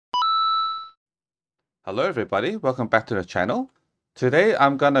Hello everybody, welcome back to the channel. Today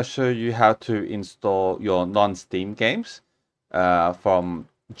I'm gonna show you how to install your non-Steam games from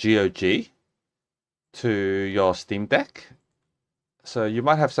GOG to your Steam Deck. So you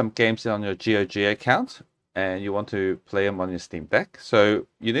might have some games on your GOG account and you want to play them on your Steam Deck. So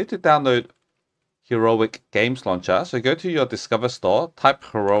you need to download Heroic Games Launcher. So go to your Discover store, type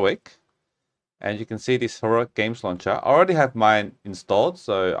Heroic, and you can see this Heroic Games Launcher. I already have mine installed,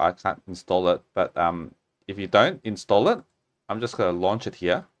 so I can't install it. But if you don't install it, I'm just going to launch it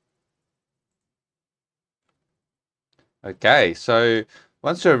here. Okay, so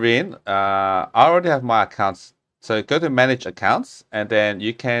once you're in, I already have my accounts. So go to Manage Accounts, and then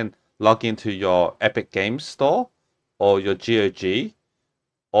you can log into your Epic Games Store, or your GOG,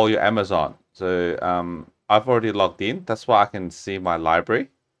 or your Amazon. So I've already logged in. That's why I can see my library.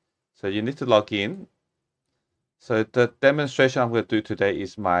 So you need to log in. So the demonstration I'm going to do today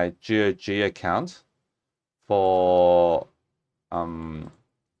is my GOG account for The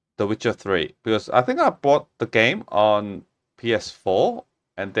Witcher 3, because I think I bought the game on PS4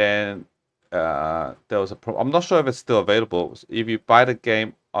 and then there was a problem. I'm not sure if it's still available. If you buy the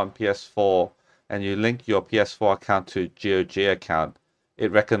game on PS4 and you link your PS4 account to GOG account,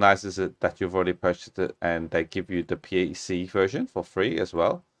 it recognizes it that you've already purchased it and they give you the PC version for free as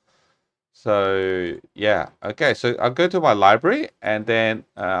well. So yeah, okay. So I'll go to my library and then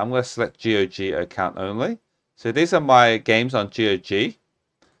I'm going to select GOG account only. So these are my games on GOG.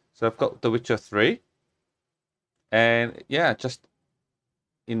 So I've got The Witcher 3 and yeah, just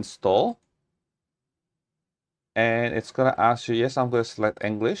install. And it's going to ask you, yes, I'm going to select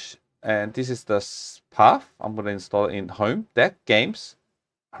English. And this is the path. I'm going to install it in Home, Deck, Games,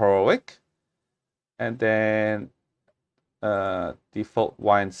 Heroic. And then default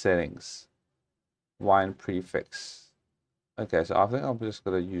wine settings, wine prefix. Okay, so I think I'm just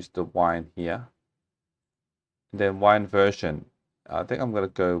going to use the wine here. And then wine version. I think I'm going to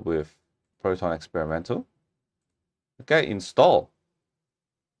go with Proton Experimental. Okay, install.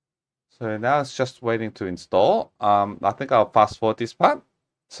 So now it's just waiting to install. I think I'll fast forward this part.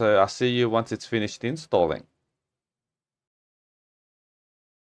 So I'll see you once it's finished installing.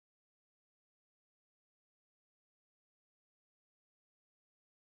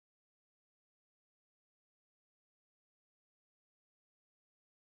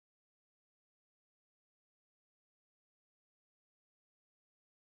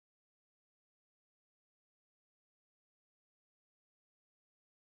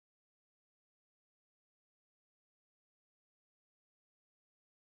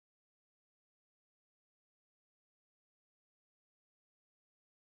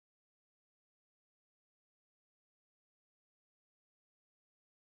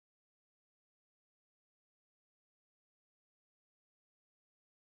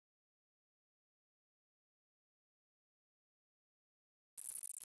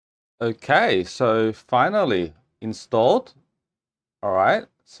 Okay, so finally installed. All right,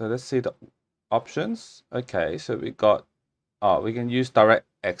 so let's see the options. Okay, so we got, we can use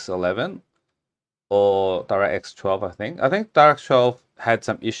DirectX 11 or DirectX 12, I think. I think DirectX 12 had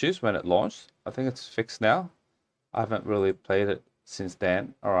some issues when it launched. I think it's fixed now. I haven't really played it since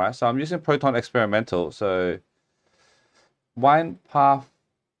then. All right, so I'm using Proton Experimental. So wine path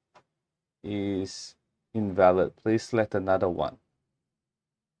is invalid. Please select another one.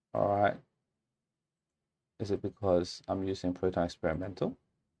 All right. Is it because I'm using Proton Experimental?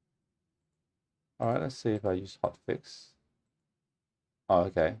 All right, let's see if I use hotfix. Oh,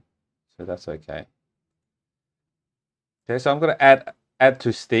 okay. So that's okay. Okay, so I'm gonna add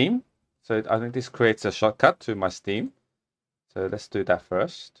to Steam. So I think this creates a shortcut to my Steam. So let's do that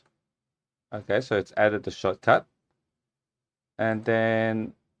first. Okay, so it's added the shortcut. And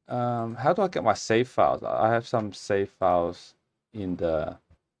then how do I get my save files? I have some save files in the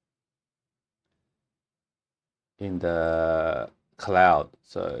cloud.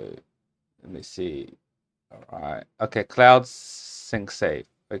 So let me see. All right. Okay, cloud sync save.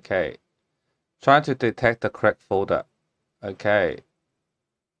 Okay. Trying to detect the correct folder. Okay.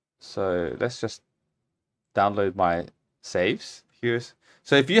 So let's just download my saves.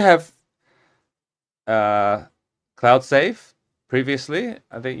 So if you have uh cloud save previously,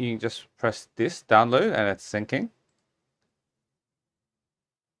 I think you can just press this download and it's syncing.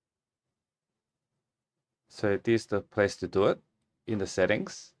 So this is the place to do it in the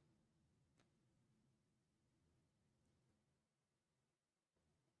settings.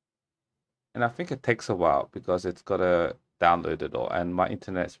 And I think it takes a while because it's got to download it all. And my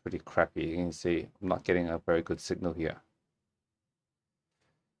internet's pretty crappy. You can see I'm not getting a very good signal here.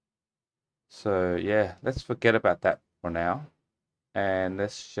 So yeah, let's forget about that for now. And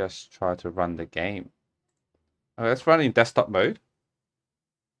let's just try to run the game. Oh, let's run in desktop mode.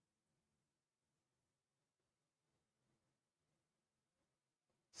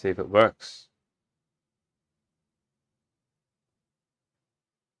 See if it works.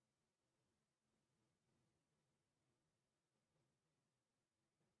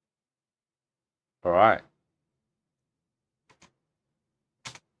 All right.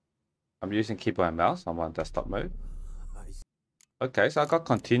 I'm using keyboard and mouse. I'm on desktop mode. Okay, so I got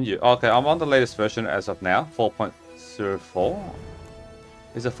continue. Okay, I'm on the latest version as of now, 4.04.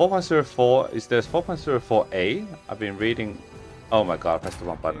 Is it 4.04? Is there 4.04a? I've been reading. Oh my god, I pressed the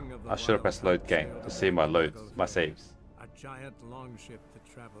wrong button. I should have pressed load game to see my loads, my saves. A giant longship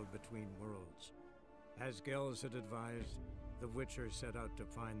that traveled between worlds. As Gels had advised, the Witcher set out to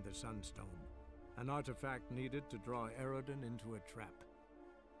find the Sunstone, an artifact needed to draw Eredin into a trap.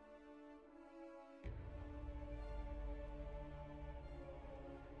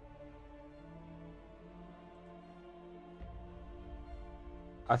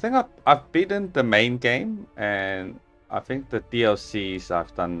 I think I've beaten the main game, and I think the DLCs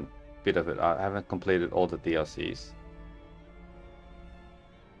I've done a bit of it. I haven't completed all the DLCs.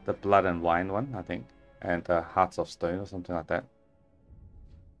 The Blood and Wine one, I think, and the Hearts of Stone or something like that.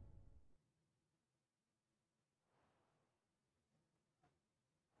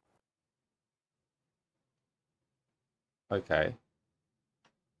 Okay.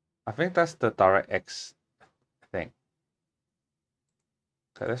 I think that's the DirectX thing.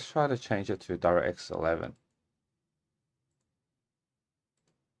 Okay, let's try to change it to DirectX 11.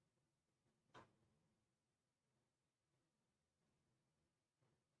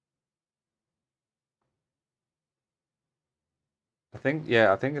 I think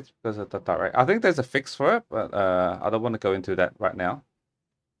it's because of the direct. I think there's a fix for it, but I don't want to go into that right now.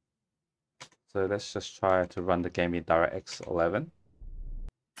 So let's just try to run the game in DirectX 11.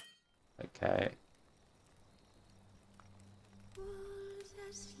 Okay.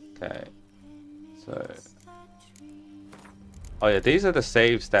 Okay. So. Oh yeah, these are the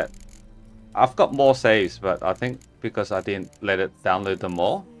saves that I've got more saves, but I think because I didn't let it download them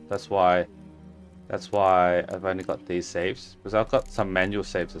all, that's why I've only got these saves. Because I've got some manual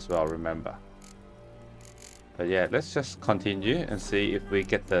saves as well, remember. But yeah, let's just continue and see if we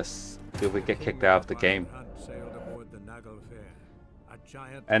get this, if we get kicked out of the game.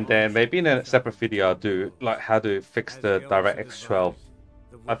 And then maybe in a separate video I'll do like how to fix the DirectX 12.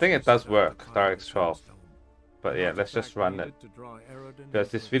 I think it does work, DirectX 12. But yeah, let's just run it. Because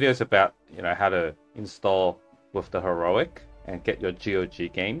this video is about, you know, how to install with the Heroic and get your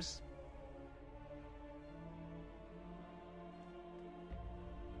GOG games.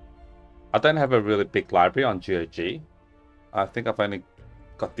 I don't have a really big library on GOG. I think I've only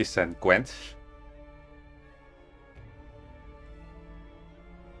got this and Gwent.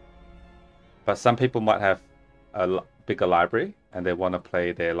 But some people might have a bigger library and they want to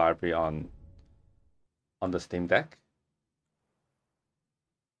play their library on the Steam Deck.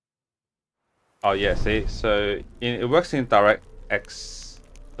 Oh yeah, see, so it works in DirectX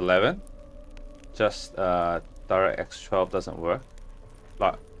 11. Just DirectX 12 doesn't work,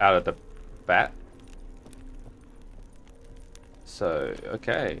 like out of the bat. So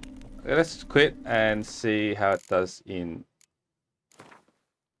okay, let's quit and see how it does in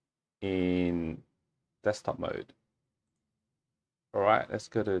desktop mode. All right, let's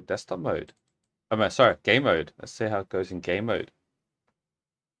go to desktop mode. Oh no, sorry, game mode. Let's see how it goes in game mode.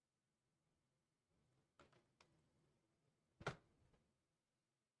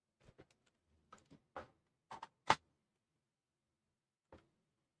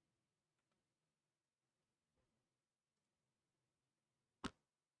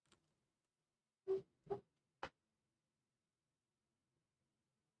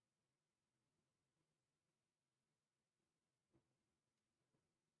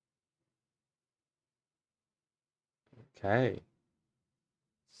 Okay,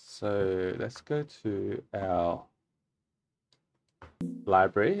 so let's go to our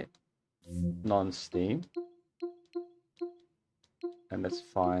library, non-Steam, and let's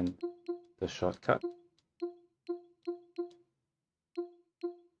find the shortcut.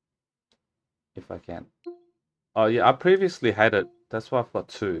 If I can. Oh yeah, I previously had it. That's why I've got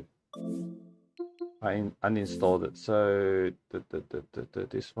two. I uninstalled it. So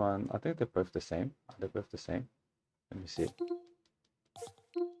this one, I think they're both the same. They're both the same. Let me see.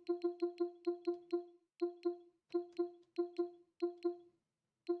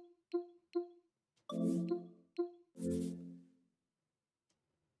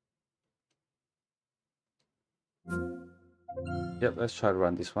 Yep, let's try to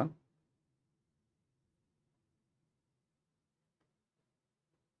run this one.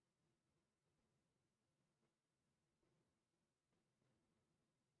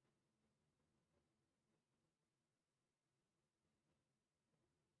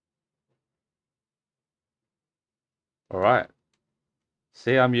 Alright.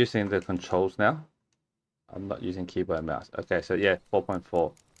 See, I'm using the controls now. I'm not using keyboard and mouse. Okay, so yeah,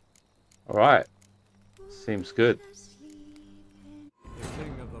 4.4. Alright. Seems good. The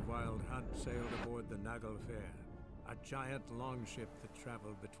king of the Wild Hunt sailed aboard the Naglfar, a giant longship that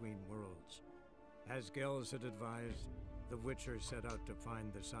traveled between worlds. As Gels had advised, the Witcher set out to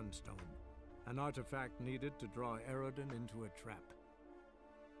find the Sunstone, an artifact needed to draw Eredin into a trap.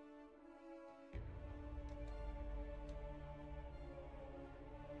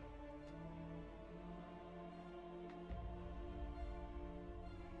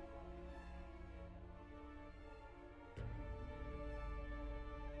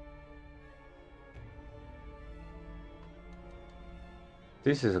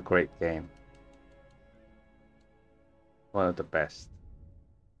 This is a great game. One of the best.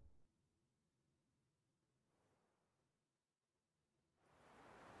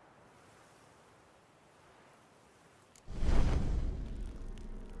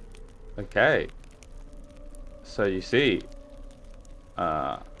 Okay. So you see,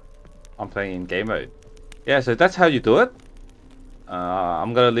 I'm playing in game mode. Yeah, so that's how you do it.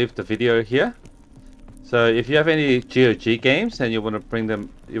 I'm gonna leave the video here. So if you have any GOG games and you want to bring them,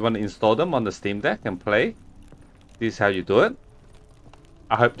 you want to install them on the Steam Deck and play, this is how you do it.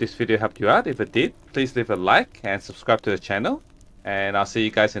 I hope this video helped you out. If it did, please leave a like and subscribe to the channel. And I'll see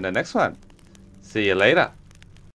you guys in the next one. See you later.